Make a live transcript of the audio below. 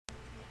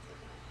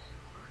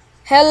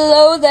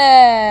Hello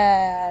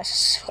there,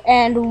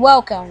 and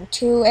welcome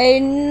to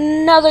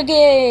another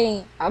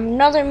game,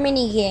 another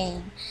mini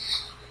game.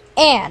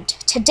 And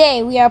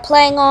today we are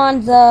playing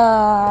on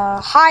the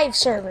Hive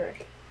server.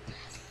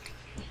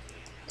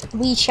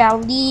 We shall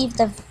leave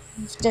the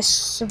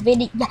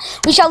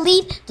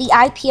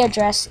IP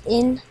address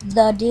in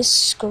the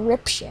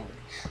description.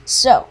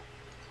 So,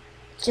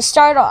 to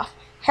start off,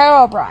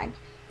 Herobrine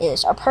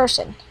is a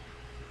person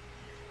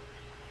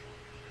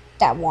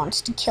that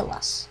wants to kill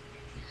us.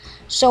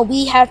 So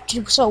we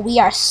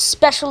are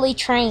specially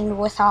trained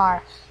with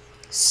our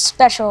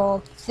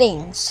special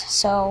things,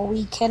 so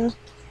we can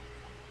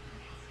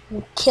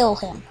kill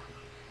him,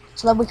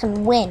 so that we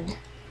can win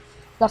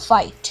the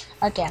fight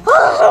against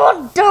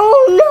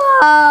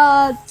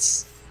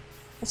Donuts!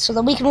 So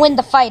that we can win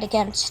the fight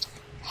against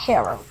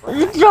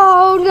Herobrine.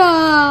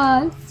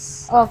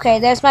 Donuts! Okay,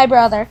 there's my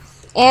brother,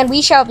 and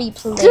we shall be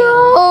playing.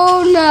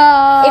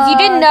 Donuts!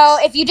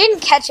 If you didn't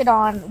catch it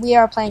on, we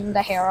are playing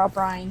the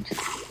Herobrine.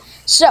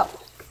 So,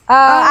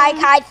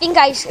 I think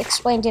I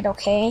explained it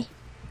okay.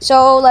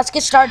 So let's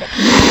get started.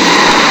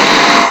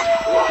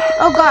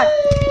 Oh God!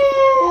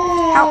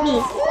 Help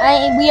me!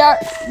 We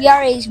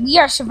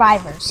are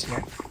survivors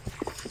here,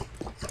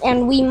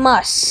 and we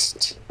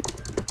must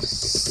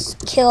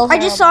kill him. I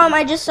just saw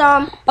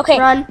him. Okay.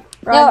 Run.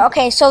 No,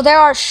 okay. So there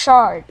are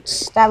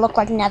shards that look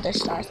like nether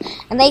stars,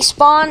 and they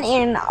spawn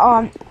in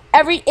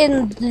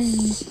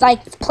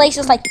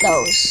places like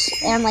those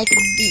and like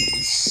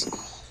these.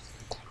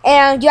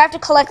 And you have to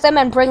collect them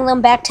and bring them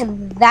back to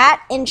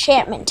that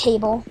enchantment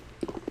table.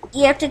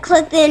 You have to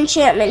click the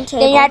enchantment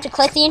table. Then you have to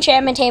click the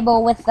enchantment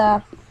table with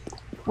the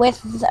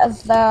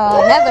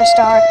nether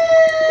star,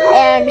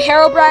 and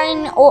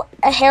Herobrine or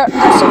the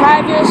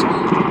survivors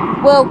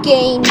will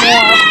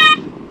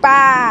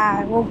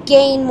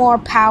gain more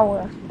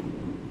power.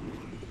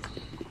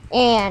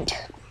 And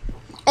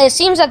it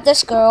seems that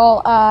this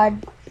girl,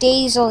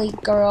 Daisy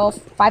Girl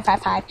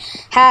 555,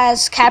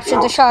 has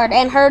captured the shard,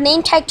 and her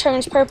name tag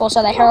turns purple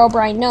so that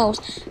Herobrine knows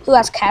who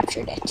has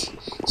captured it.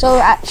 So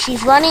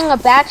she's running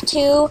back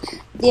to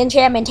the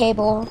enchantment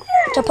table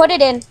to put it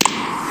in.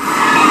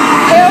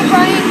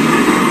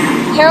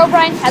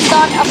 Herobrine has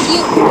got a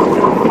few.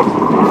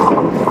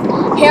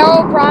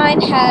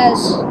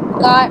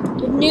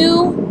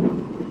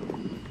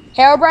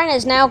 Herobrine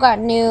has now got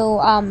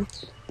new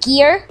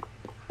gear.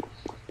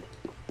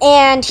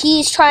 And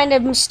he's trying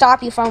to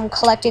stop you from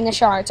collecting the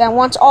shards. And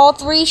once all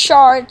 3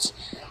 shards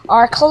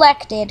are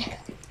collected,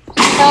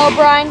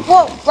 Herobrine.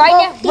 Whoa! He's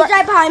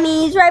right behind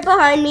me. He's right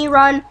behind me.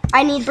 Run!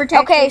 I need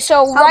protection. Okay,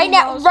 so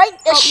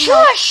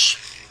shush.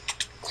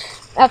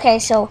 Okay,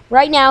 so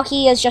right now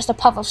he is just a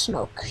puff of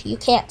smoke. You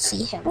can't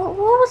see him. What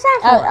was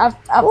that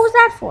for? What was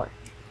that for?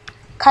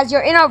 Cause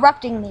you're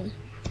interrupting me,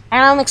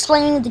 and I'm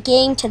explaining the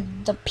game to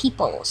the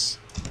peoples.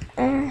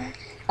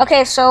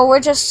 Okay, so we're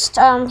just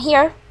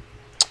here,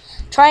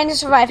 trying to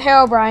survive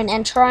Herobrine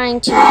and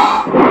trying to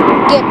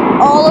get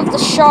all of the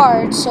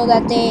shards so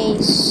that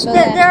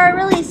there are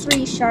really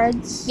 3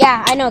 shards.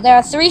 Yeah, I know there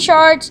are 3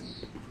 shards,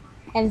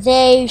 and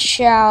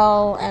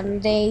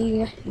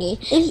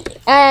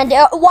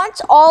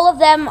once all of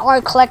them are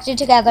collected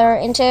together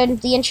into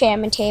the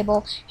enchantment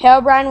table,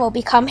 Herobrine will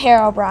become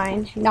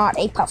Herobrine, not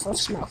a puff of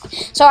smoke.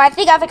 So I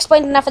think I've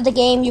explained enough of the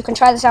game. You can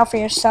try this out for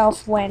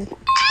yourself when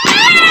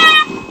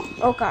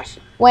you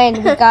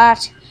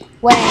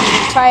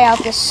try out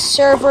this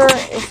server,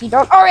 if you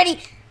don't already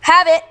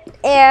have it.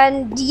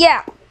 And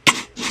yeah,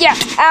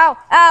 ow,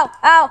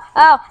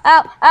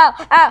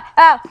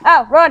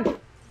 run.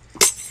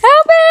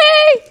 Help me!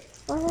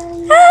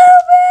 Help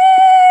me!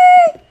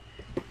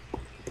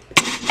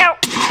 Ow!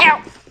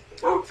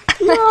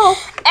 No.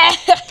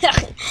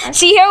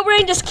 See,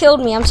 Herobrine just killed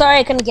me. I'm sorry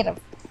I couldn't get a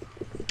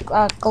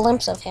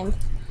glimpse of him.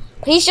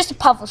 But he's just a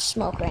puff of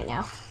smoke right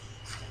now.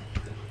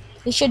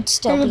 He should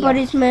still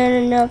Anybody's man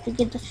enough to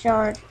get the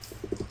shard.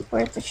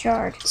 Where's the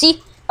shard?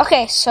 See?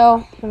 Okay,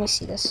 so let me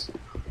see this.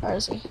 Where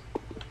is he?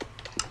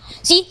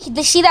 See? Did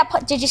you see that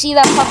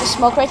puff of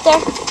smoke right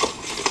there?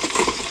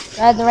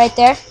 Right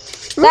there.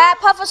 That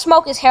puff of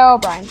smoke is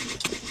Herobrine.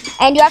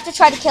 And you have to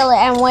try to kill it,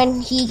 and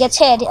when he gets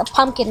hit, a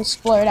pumpkin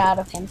splurt out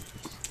of him.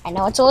 I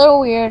know it's a little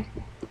weird,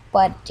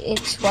 but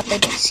it's what they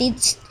do. See,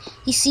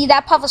 you see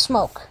that puff of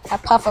smoke?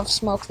 That puff of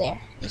smoke there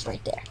is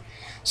right there.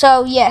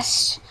 So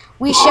yes,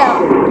 we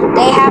shall.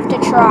 They have to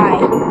try,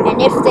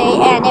 and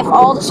if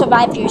all the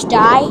survivors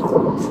die,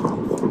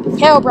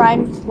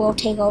 Herobrine will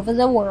take over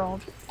the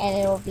world, and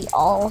it will be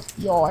all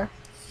your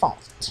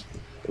fault.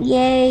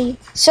 Yay!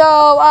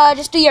 So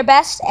just do your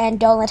best and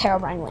don't let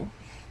Herobrine win.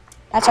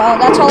 That's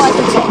all I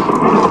can say.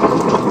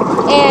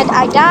 And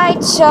I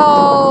died,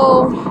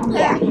 so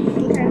yeah.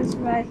 I'm trying to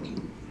survive.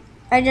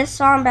 I just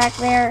saw him back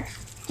there.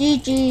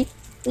 GG.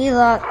 We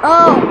lost.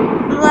 Oh,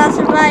 the last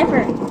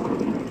survivor.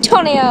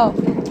 Antonio,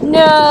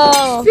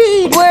 no.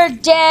 Speed. We're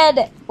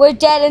dead. We're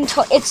dead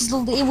until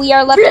we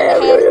are left in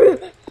the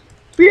head.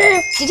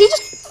 Did he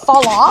just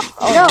fall off?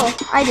 Oh, no,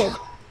 I did.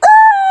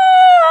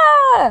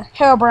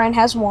 Herobrine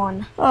has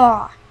won.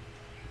 Oh.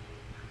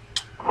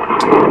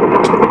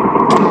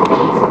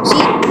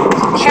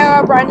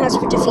 Herobrine has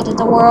been defeated.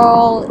 The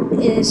world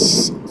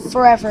is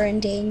forever in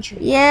danger.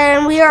 Yeah,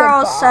 and we are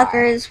all Goodbye.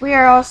 suckers. We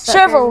are all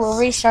suckers. Server will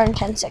restart in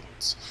 10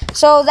 seconds.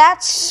 So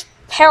that's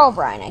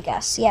Herobrine, I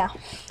guess. Yeah.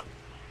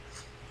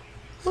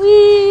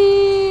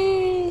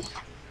 Whee!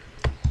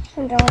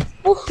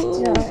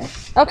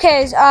 Woohoo!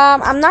 Okay,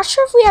 I'm not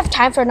sure if we have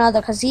time for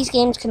another because these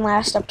games can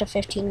last up to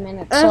 15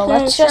 minutes. So Okay,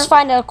 let's just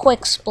find a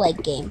quick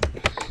Spleeg game.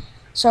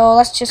 So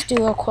let's just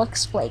do a quick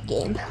Spleeg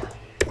game.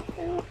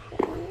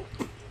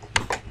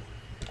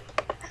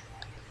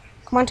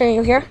 Come on, are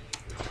you here?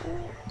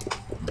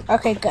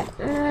 Okay, good.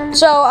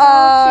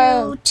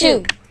 So,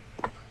 2.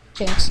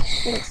 Jinx.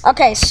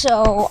 Okay,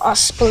 so,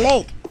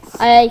 Spleeg.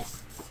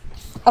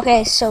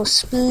 Okay, so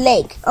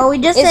Spleeg. Oh, we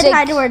just said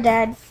hi to our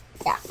dad.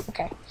 Yeah,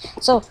 okay.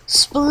 So,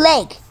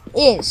 Spleeg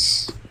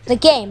is the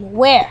game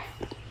where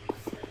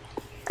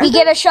we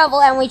get a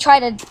shovel and we try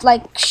to,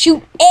 like,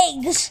 shoot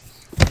eggs.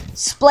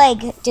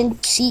 Spleeg,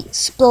 didn't see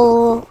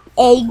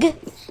Spleeg.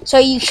 So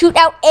you shoot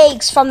out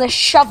eggs from the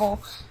shovel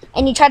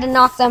and you try to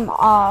knock them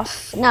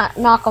off. Not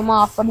knock them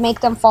off, but make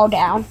them fall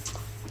down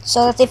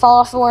so that they fall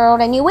off the world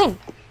and you win.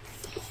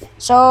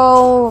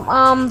 So,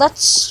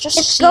 let's just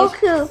It's see.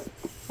 Goku.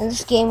 And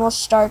this game will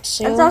start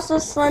soon. It's also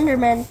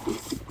Slenderman.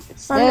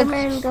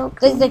 Slenderman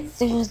Goku.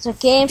 The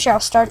game shall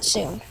start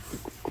soon.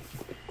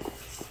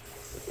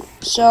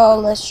 So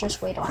let's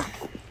just wait on.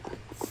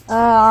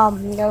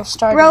 It'll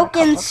start.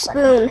 Broken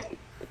Spoon.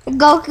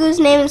 Goku's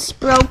name is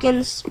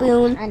Broken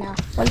Spoon. I know.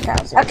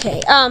 1000. Okay.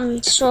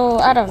 So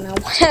I don't know.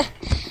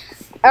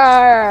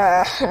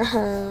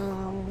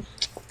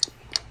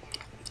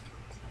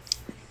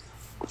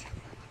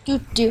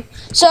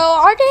 So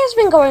our day has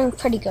been going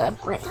pretty good.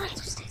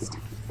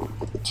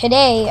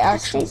 Today,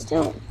 actually. Stay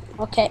still.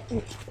 Okay.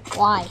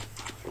 Why?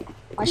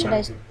 Why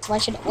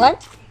should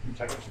what?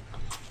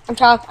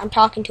 I'm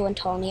talking to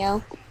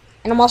Antonio.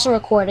 And I'm also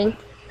recording.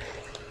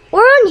 We're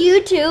on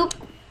YouTube.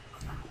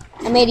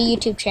 I made a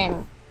YouTube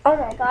channel. Oh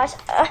my gosh.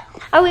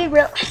 Are we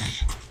real?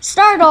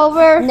 Start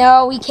over.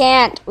 No, we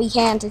can't. We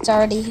can't. It's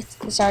already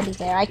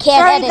there. I can't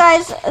Sorry, edit.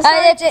 guys.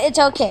 Sorry. It's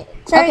okay.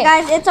 Sorry, Okay.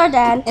 guys. It's our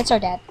dad. It's our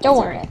dad. Don't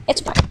worry.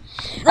 It's fine.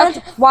 Let's-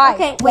 Okay. Why?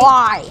 okay, wait.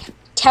 Why?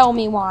 Tell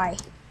me why.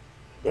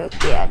 Look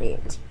at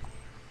it.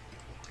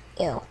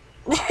 Ew.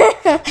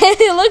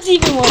 It looks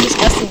even more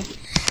disgusting.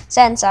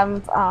 Since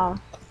I'm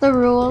The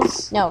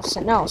rules.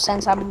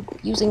 since I'm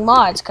using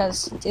mods,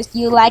 because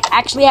you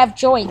actually have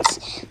joints,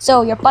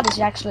 so your butt is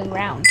actually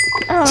round.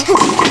 Oh.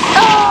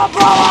 Oh,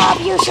 blow up!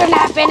 You shouldn't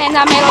have been in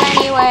the middle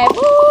anyway.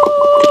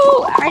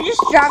 Woo! I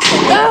just dropped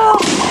it. Oh!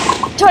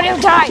 Tornado,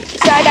 die!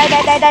 Die!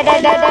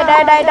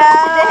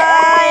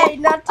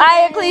 Not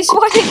I at least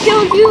want to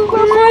kill you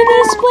before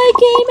this play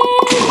game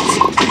ends!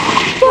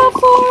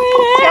 Before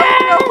it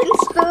ends! Broken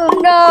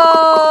Spoon.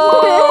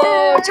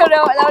 No!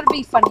 Tornado, that would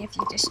be funny if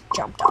you just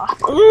jumped off.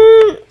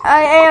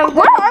 I am.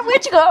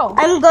 Where'd you go?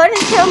 I'm going to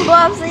jump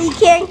off so you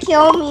can't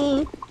kill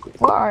me.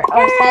 Where?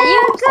 Oh, is that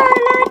you? I'm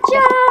gonna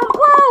jump.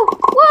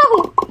 Whoa!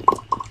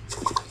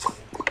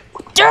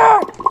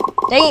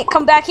 Dang it,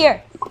 come back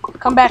here.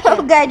 Come back Whoa!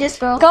 here. Okay, I just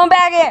fell. Come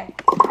back here.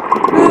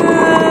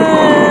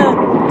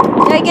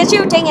 Did I get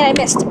you? Dang it, I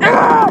missed.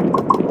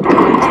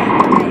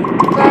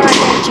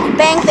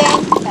 Bang,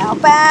 bang. Bow,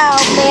 bow.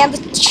 Man, the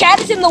chat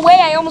is in the way.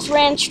 I almost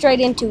ran straight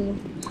into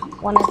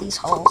one of these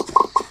holes.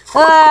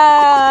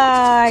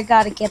 I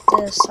gotta get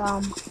this,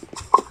 where?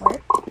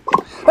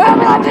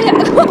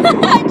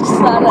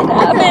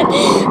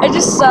 I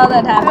just saw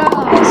that happen.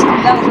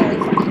 That was really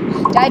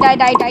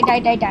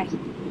funny. Die.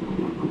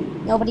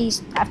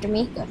 Nobody's after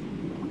me? Good.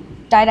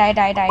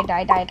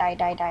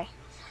 Die.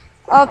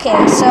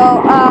 Okay,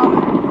 so,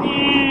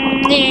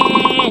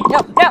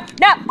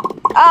 no.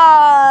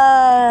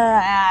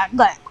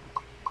 Good.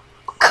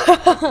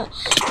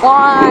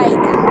 Why?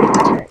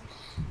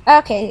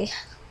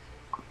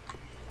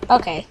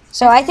 Okay,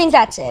 so I think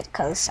that's it,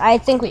 because I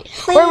think we're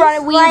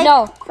running, Wait.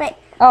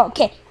 Oh,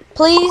 okay.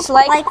 Please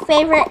Like,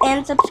 favorite,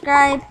 and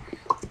subscribe.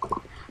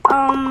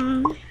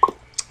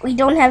 We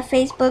don't have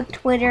Facebook,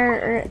 Twitter,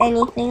 or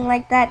anything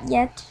like that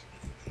yet.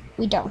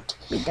 We don't.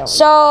 We don't.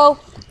 So,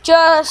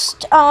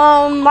 just,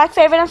 like,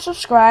 favorite, and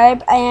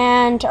subscribe,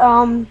 and,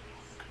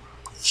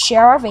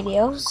 share our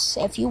videos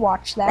if you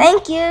watch them.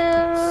 Thank you.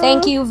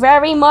 Thank you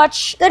very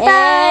much. Goodbye.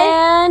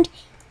 And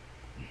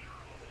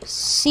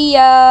see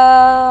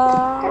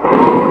ya.